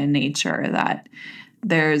somewhere in nature, that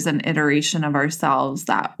there's an iteration of ourselves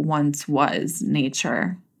that once was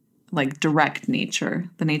nature, like direct nature,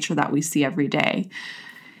 the nature that we see every day.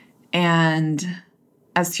 And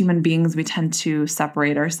as human beings, we tend to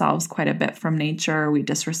separate ourselves quite a bit from nature. We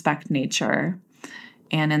disrespect nature.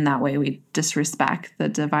 And in that way, we disrespect the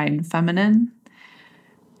divine feminine.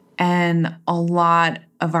 And a lot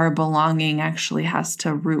of our belonging actually has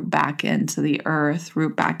to root back into the earth,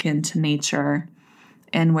 root back into nature,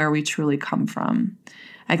 and where we truly come from.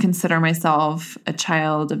 I consider myself a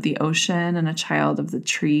child of the ocean and a child of the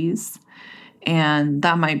trees. And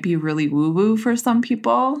that might be really woo-woo for some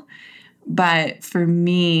people. But for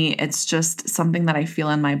me, it's just something that I feel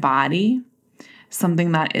in my body,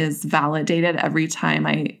 something that is validated every time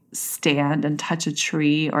I stand and touch a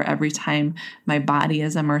tree, or every time my body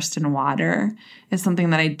is immersed in water, is something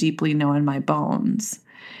that I deeply know in my bones.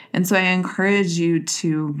 And so I encourage you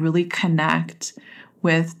to really connect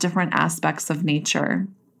with different aspects of nature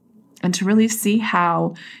and to really see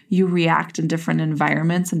how you react in different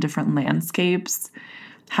environments and different landscapes,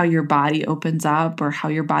 how your body opens up or how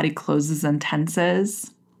your body closes and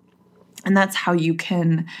tenses. And that's how you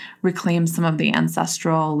can reclaim some of the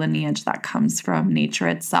ancestral lineage that comes from nature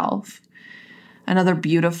itself. Another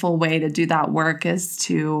beautiful way to do that work is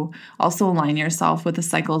to also align yourself with the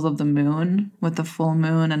cycles of the moon, with the full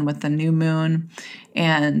moon and with the new moon.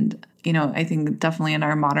 And, I think definitely in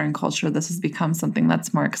our modern culture, this has become something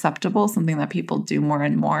that's more acceptable, something that people do more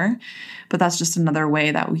and more. But that's just another way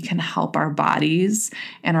that we can help our bodies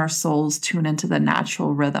and our souls tune into the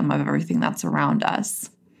natural rhythm of everything that's around us.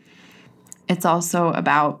 It's also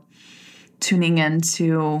about tuning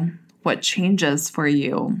into what changes for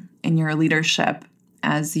you in your leadership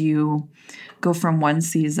as you go from one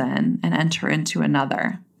season and enter into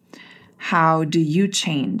another. How do you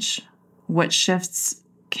change? What shifts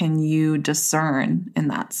can you discern in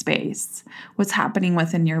that space? What's happening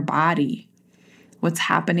within your body? What's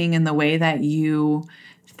happening in the way that you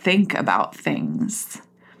think about things?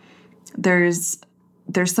 There's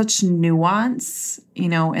such nuance,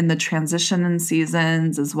 in the transition in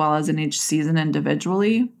seasons as well as in each season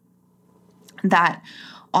individually, that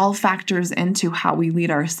all factors into how we lead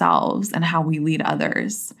ourselves and how we lead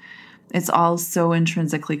others. It's all so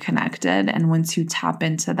intrinsically connected. And once you tap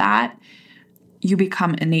into that, you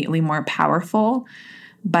become innately more powerful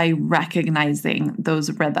by recognizing those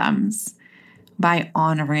rhythms, by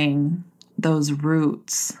honoring those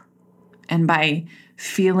roots, and by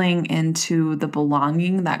feeling into the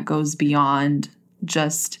belonging that goes beyond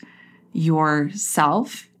just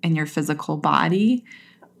yourself and your physical body,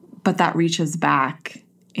 but that reaches back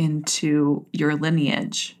into your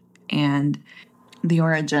lineage and the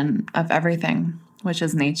origin of everything, which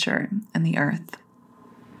is nature and the earth.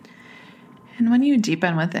 And when you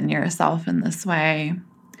deepen within yourself in this way,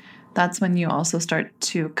 that's when you also start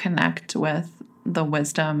to connect with the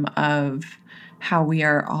wisdom of how we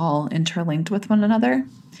are all interlinked with one another.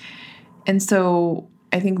 And so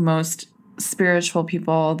I think most spiritual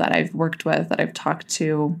people that I've worked with, that I've talked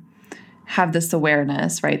to, have this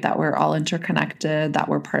awareness, right, that we're all interconnected, that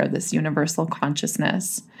we're part of this universal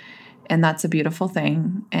consciousness. And that's a beautiful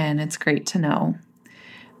thing, and it's great to know.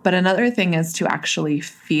 But another thing is to actually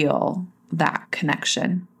feel that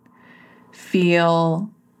connection, Feel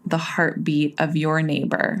the heartbeat of your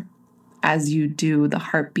neighbor as you do the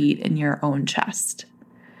heartbeat in your own chest,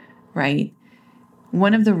 right?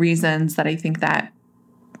 One of the reasons that I think that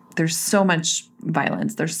there's so much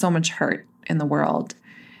violence, there's so much hurt in the world,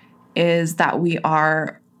 is that we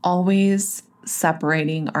are always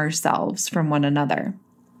separating ourselves from one another.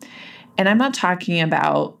 And I'm not talking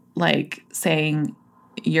about like saying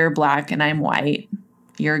you're Black and I'm white,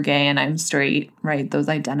 you're gay and I'm straight, right? Those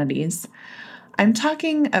identities. I'm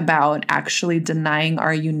talking about actually denying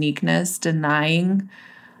our uniqueness, denying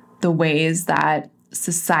the ways that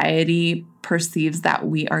society perceives that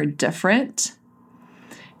we are different,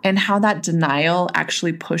 and how that denial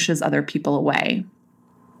actually pushes other people away.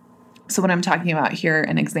 So what I'm talking about here,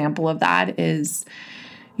 an example of that is,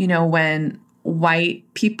 when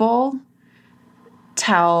white people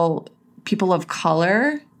tell people of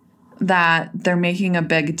color that they're making a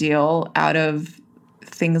big deal out of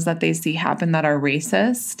things that they see happen that are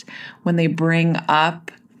racist, when they bring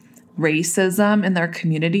up racism in their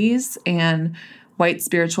communities, and white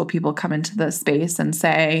spiritual people come into this space and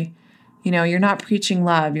say, you're not preaching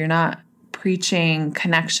love, you're not preaching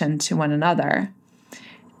connection to one another.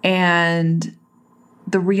 And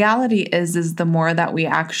the reality is the more that we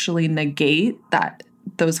actually negate that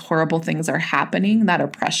those horrible things are happening, that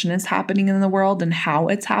oppression is happening in the world and how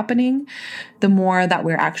it's happening, the more that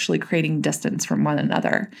we're actually creating distance from one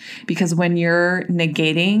another. Because when you're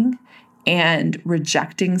negating and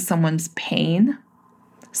rejecting someone's pain,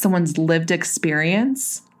 someone's lived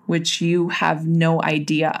experience, which you have no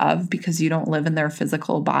idea of because you don't live in their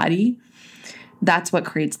physical body, that's what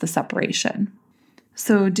creates the separation.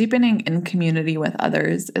 So deepening in community with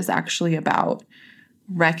others is actually about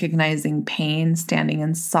recognizing pain, standing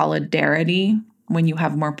in solidarity when you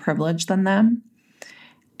have more privilege than them,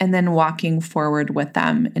 and then walking forward with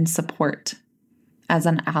them in support as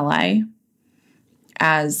an ally,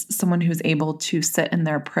 as someone who's able to sit in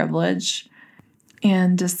their privilege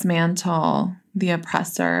and dismantle the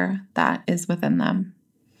oppressor that is within them.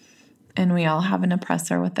 And we all have an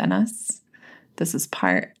oppressor within us. This is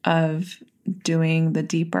part of doing the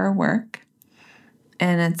deeper work,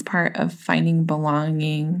 and it's part of finding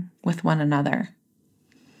belonging with one another.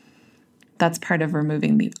 That's part of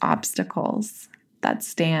removing the obstacles that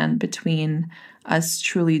stand between us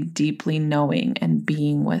truly deeply knowing and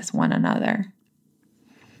being with one another.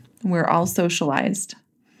 We're all socialized,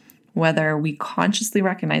 whether we consciously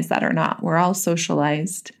recognize that or not. We're all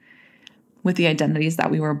socialized with the identities that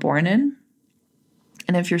we were born in.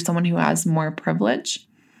 And if you're someone who has more privilege,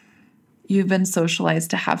 you've been socialized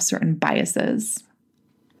to have certain biases,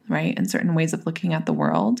 right? And certain ways of looking at the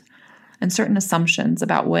world, and certain assumptions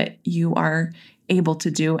about what you are able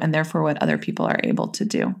to do and therefore what other people are able to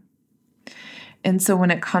do. And so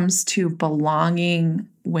when it comes to belonging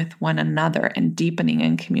with one another and deepening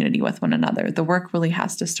in community with one another, the work really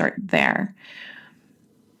has to start there,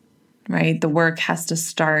 right? The work has to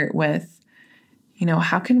start with,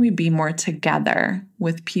 how can we be more together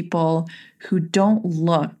with people who don't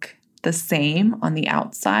look the same on the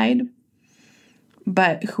outside,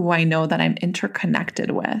 but who I know that I'm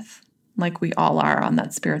interconnected with, like we all are on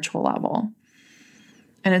that spiritual level.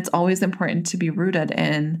 And it's always important to be rooted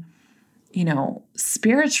in,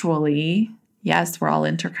 spiritually, yes, we're all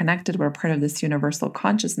interconnected. We're part of this universal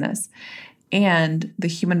consciousness. And the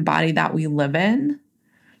human body that we live in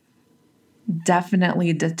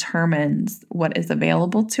definitely determines what is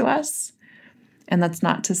available to us. And that's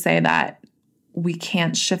not to say that we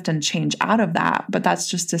can't shift and change out of that, but that's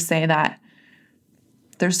just to say that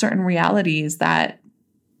there's certain realities that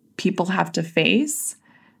people have to face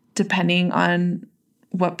depending on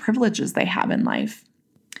what privileges they have in life.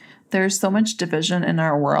 There's so much division in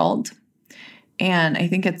our world, and I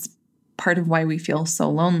think it's part of why we feel so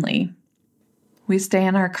lonely. We stay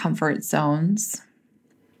in our comfort zones.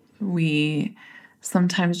 We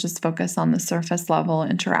sometimes just focus on the surface level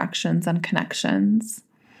interactions and connections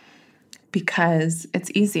because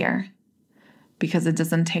it's easier, because it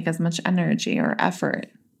doesn't take as much energy or effort.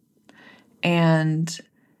 And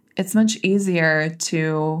it's much easier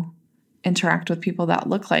to interact with people that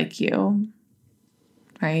look like you,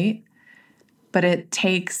 right? But it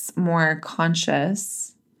takes more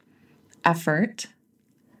conscious effort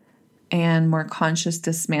and more conscious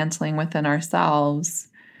dismantling within ourselves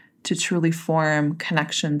to truly form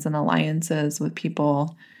connections and alliances with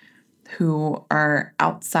people who are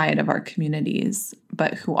outside of our communities,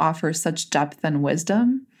 but who offer such depth and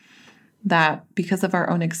wisdom that because of our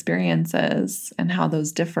own experiences and how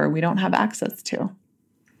those differ, we don't have access to.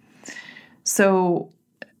 So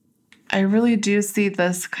I really do see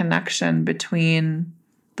this connection between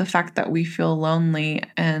the fact that we feel lonely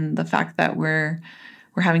and the fact that we're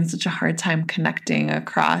having such a hard time connecting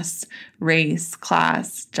across race,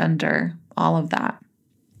 class, gender, all of that.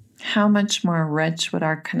 How much more rich would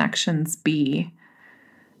our connections be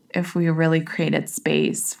if we really created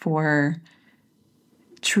space for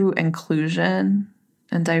true inclusion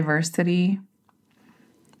and diversity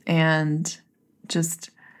and just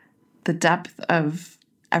the depth of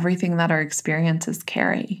everything that our experiences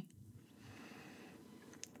carry?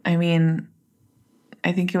 I mean,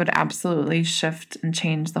 I think it would absolutely shift and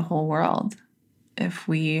change the whole world if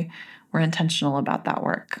we were intentional about that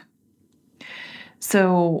work.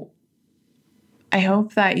 So I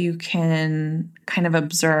hope that you can kind of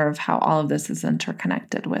observe how all of this is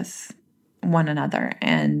interconnected with one another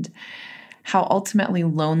and how ultimately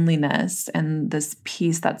loneliness and this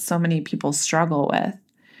piece that so many people struggle with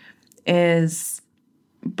is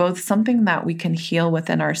both something that we can heal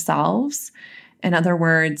within ourselves. In other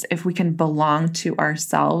words, if we can belong to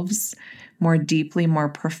ourselves more deeply, more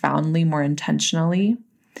profoundly, more intentionally,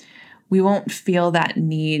 we won't feel that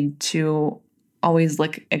need to always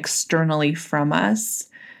look externally from us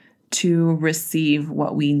to receive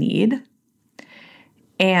what we need.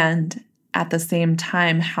 And at the same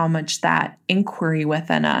time, how much that inquiry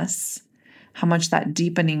within us, how much that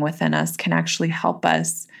deepening within us can actually help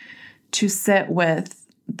us to sit with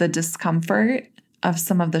the discomfort of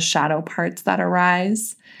some of the shadow parts that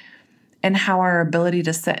arise, and how our ability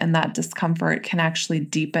to sit in that discomfort can actually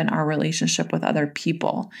deepen our relationship with other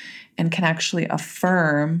people and can actually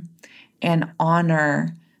affirm and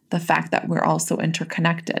honor the fact that we're also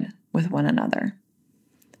interconnected with one another.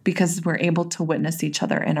 Because we're able to witness each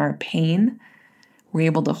other in our pain, we're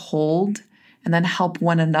able to hold and then help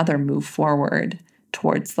one another move forward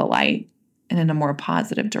towards the light and in a more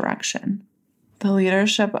positive direction. The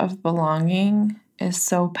leadership of belonging is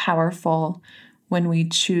so powerful when we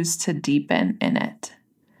choose to deepen in it,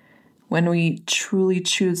 when we truly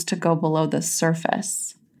choose to go below the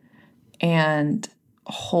surface and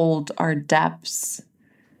hold our depths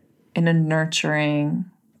in a nurturing,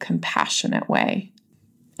 compassionate way.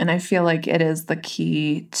 And I feel like it is the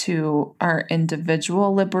key to our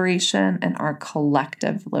individual liberation and our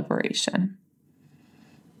collective liberation.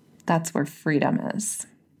 That's where freedom is.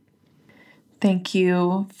 Thank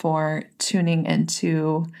you for tuning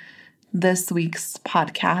into this week's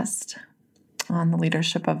podcast on the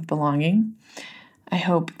leadership of belonging. I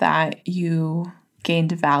hope that you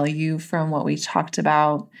gained value from what we talked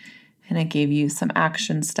about, and it gave you some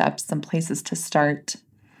action steps, some places to start.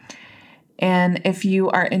 And if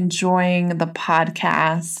you are enjoying the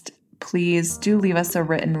podcast, please do leave us a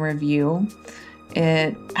written review.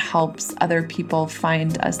 It helps other people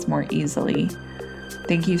find us more easily.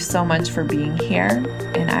 Thank you so much for being here,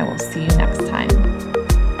 and I will see you next time.